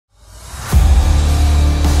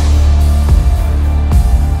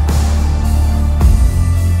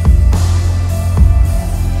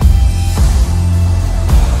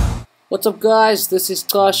What's up guys, this is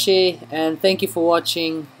Xaashe and thank you for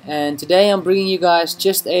watching, and today I'm bringing you guys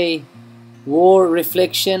just a war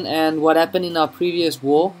reflection and what happened in our previous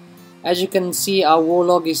war. As you can see, our war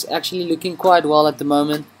log is actually looking quite well at the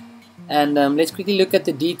moment, and let's quickly look at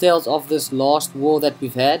the details of this last war that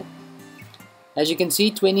we've had. As you can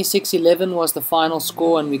see, 26-11 was the final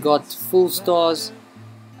score and we got full stars,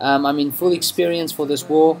 full experience for this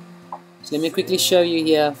war. So let me quickly show you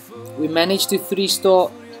here. We managed to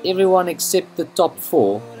 3-star everyone except the top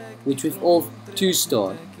 4, which we've all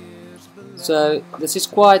 2-starred. So this is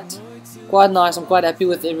quite nice. I'm quite happy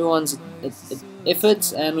with everyone's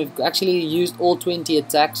efforts, and we've actually used all 20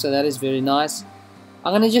 attacks, so that is very nice.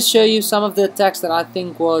 I'm going to just show you some of the attacks that I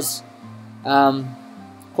think was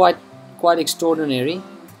quite extraordinary.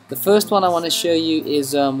 The first one I want to show you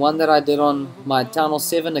is one that I did on my Town Hall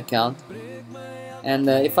 7 account. And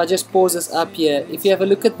if I just pause this up here, if you have a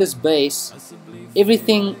look at this base,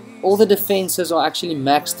 everything, all the defenses are actually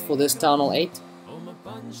maxed for this Town Hall 8.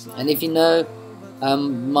 And if you know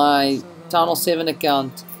my Town Hall 7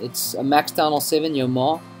 account, it's a max Town Hall 7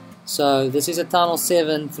 Yomar. So this is a Town Hall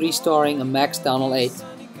 7 3-starring a max Town Hall 8.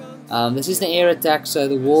 This is the air attack, so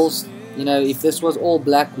the walls, you know, if this was all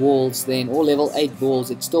black walls, then all level 8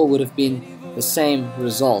 walls, it still would have been the same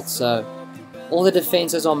result. So all the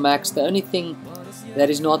defenses are maxed. The only thing that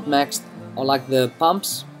is not maxed are like the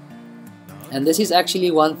pumps. And this is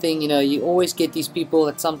actually one thing, you know, you always get these people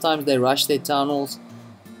that sometimes they rush their town halls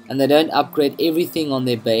and they don't upgrade everything on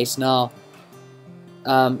their base. Now,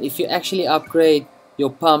 if you actually upgrade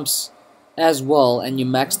your pumps as well and you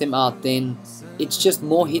max them out, then it's just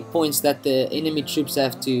more hit points that the enemy troops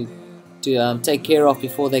have to take care of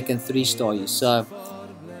before they can 3-star you. So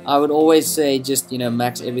I would always say just, you know,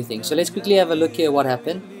 max everything. So let's quickly have a look here what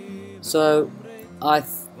happened. So I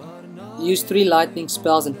used 3 lightning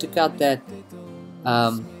spells and took out that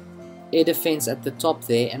air defense at the top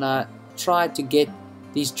there, and I tried to get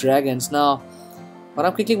these dragons. Now what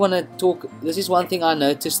I quickly want to talk, this is one thing I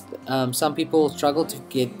noticed some people struggle to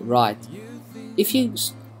get right.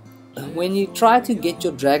 When you try to get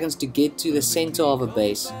your dragons to get to the center of a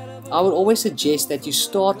base, I would always suggest that you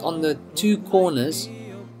start on the 2 corners,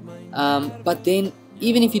 but then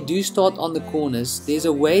even if you do start on the corners, there's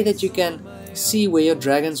a way that you can see where your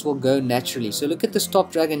dragons will go naturally. So look at this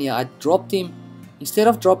top dragon here. I dropped him, instead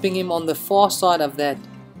of dropping him on the far side of that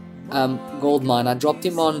gold mine, I dropped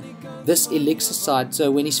him on this elixir side,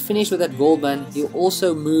 so when he's finished with that gold mine, he'll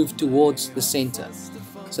also move towards the center.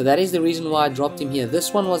 So that is the reason why I dropped him here.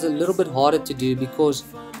 This one was a little bit harder to do because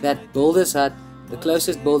that builder's hut, the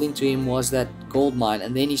closest building to him was that gold mine,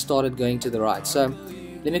 and then he started going to the right. So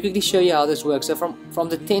let me quickly show you how this works. So from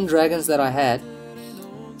the 10 dragons that I had,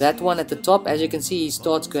 that one at the top, as you can see, he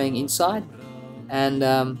starts going inside,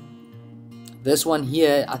 and this one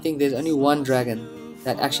here, I think there's only 1 dragon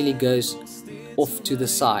that actually goes off to the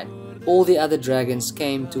side. All the other dragons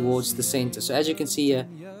came towards the center. So as you can see here,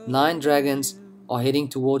 9 dragons are heading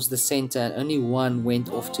towards the center and only 1 went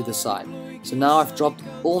off to the side. So now I've dropped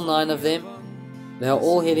all 9 of them. They are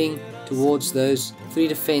all heading towards those 3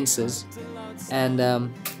 defenses, and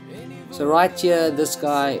so right here, this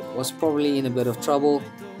guy was probably in a bit of trouble,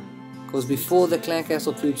 because before the clan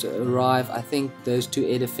castle troops arrive, I think those 2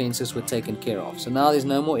 air defenses were taken care of. So now there's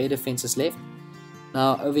no more air defenses left.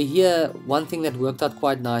 Now over here, one thing that worked out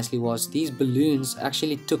quite nicely was these balloons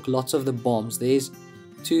actually took lots of the bombs. There's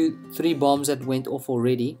 3 bombs that went off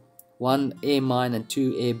already, 1 air mine and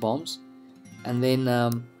 2 air bombs, and then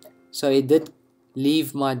so it did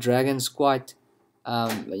leave my dragons quite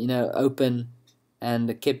open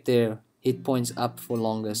and kept their hit points up for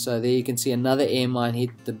longer. So there you can see another air mine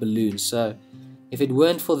hit the balloons. So if it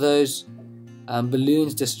weren't for those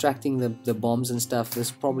balloons distracting the bombs and stuff,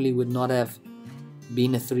 this probably would not have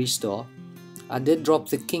been a 3-star. I did drop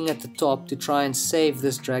the king at the top to try and save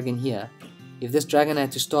this dragon here. If this dragon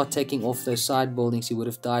had to start taking off those side buildings, he would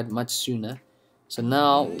have died much sooner. So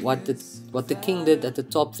now what the king did at the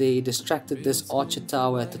top there, he distracted this archer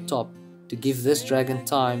tower at the top to give this dragon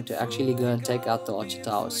time to actually go and take out the archer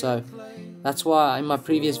tower. So that's why in my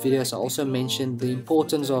previous videos I also mentioned the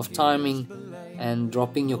importance of timing and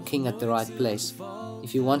dropping your king at the right place.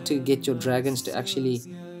 If you want to get your dragons to actually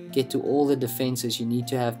get to all the defenses, you need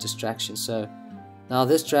to have distraction. So now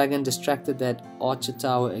this dragon distracted that archer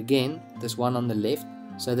tower again, this one on the left,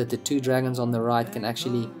 so that the 2 dragons on the right can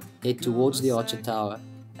actually head towards the archer tower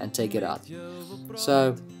and take it out.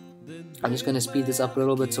 So I'm just going to speed this up a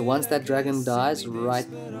little bit. So once that dragon dies right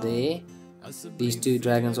there, these 2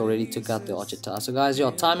 dragons already took out the archer tower. So guys,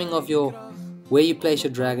 your timing of where you place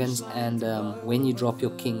your dragons and when you drop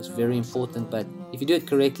your kings, very important. But if you do it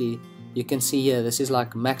correctly, you can see here this is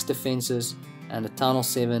like max defenses and a Town Hall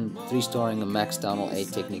 7 3-starring a max Town Hall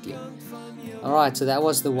 8 technically. Alright, so that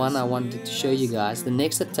was the one I wanted to show you guys. The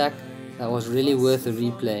next attack that was really worth a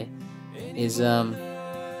replay is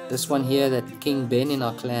this one here that King Ben in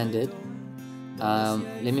our clan did.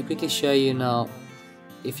 Let me quickly show you now.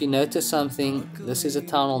 If you notice something, this is a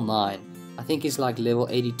Town Hall 9. I think he's like level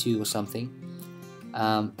 82 or something.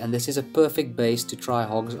 And this is a perfect base to try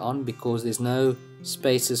hogs on because there's no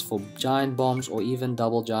spaces for giant bombs or even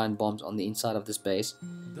double giant bombs on the inside of this base.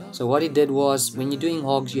 So what he did was, when you're doing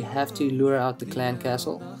hogs, you have to lure out the clan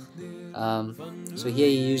castle. So here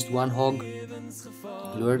he used one hog,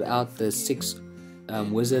 lured out the 6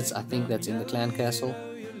 wizards, I think that's in the clan castle,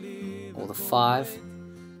 or the 5,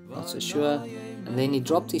 not so sure. And then he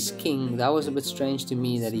dropped his king. That was a bit strange to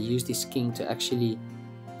me that he used his king to actually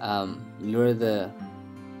lure the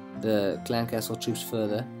clan castle troops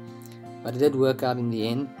further, but it did work out in the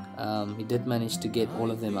end. He did manage to get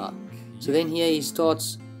all of them out. So then here he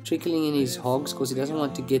starts trickling in his hogs because he doesn't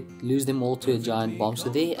want to lose them all to a giant bomb. So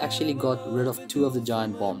they actually got rid of 2 of the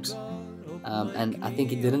giant bombs, and I think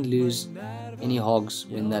he didn't lose any hogs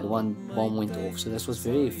when that one bomb went off. So this was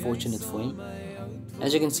very fortunate for him.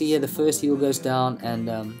 As you can see here, the first heal goes down, and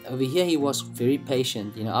over here he was very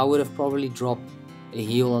patient. You know, I would have probably dropped a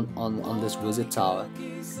heal on this wizard tower,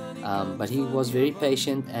 but he was very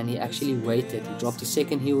patient and he actually waited. He dropped his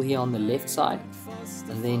second heal here on the left side,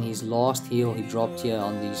 and then his last heal he dropped here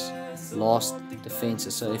on these last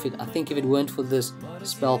defenses. So I think if it weren't for this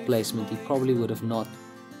spell placement, he probably would have not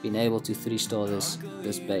been able to 3-star this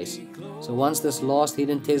base. So once this last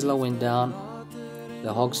hidden Tesla went down,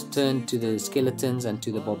 the hogs turned to the skeletons and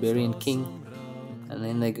to the barbarian king, and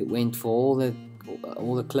then they went for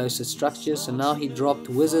all the closest structures. So now he dropped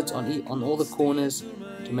wizards on all the corners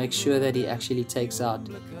to make sure that he actually takes out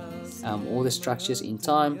all the structures in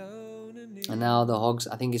time. And now the hogs,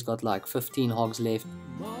 I think he's got like 15 hogs left.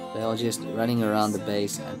 They are just running around the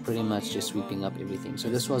base and pretty much just sweeping up everything. So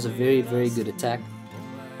this was a very, very good attack.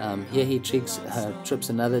 Here he trips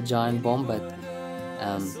another giant bomb, but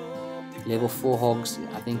level 4 hogs,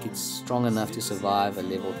 I think it's strong enough to survive a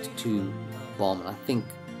level 2 bomb. And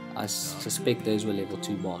I suspect those were level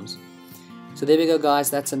 2 bombs. So there we go, guys.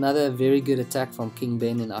 That's another very good attack from King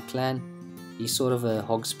Ben in our clan. He's sort of a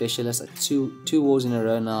hog specialist. At two wars in a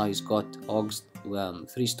row now, he's got hogs,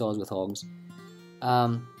 3 stars with hogs.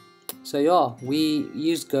 So yeah, we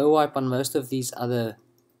used Go Wipe on most of these other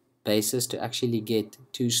bases to actually get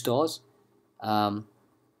 2 stars.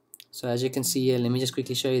 So as you can see here, let me just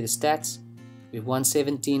quickly show you the stats. We've won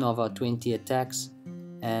 17 of our 20 attacks,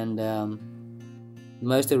 and the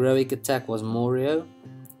most heroic attack was Morio,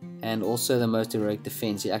 and also the most heroic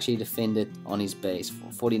defense. He actually defended on his base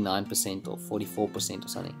for 49% or 44% or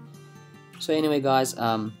something. So anyway, guys,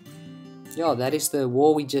 yeah, that is the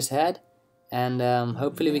war we just had, and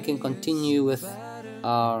hopefully we can continue with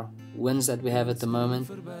our wins that we have at the moment.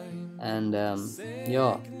 And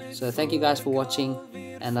yeah, so thank you guys for watching,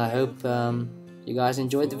 and I hope you guys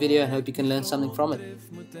enjoyed the video and hope you can learn something from it.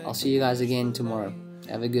 I'll see you guys again tomorrow.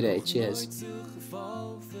 Have a good day. Cheers.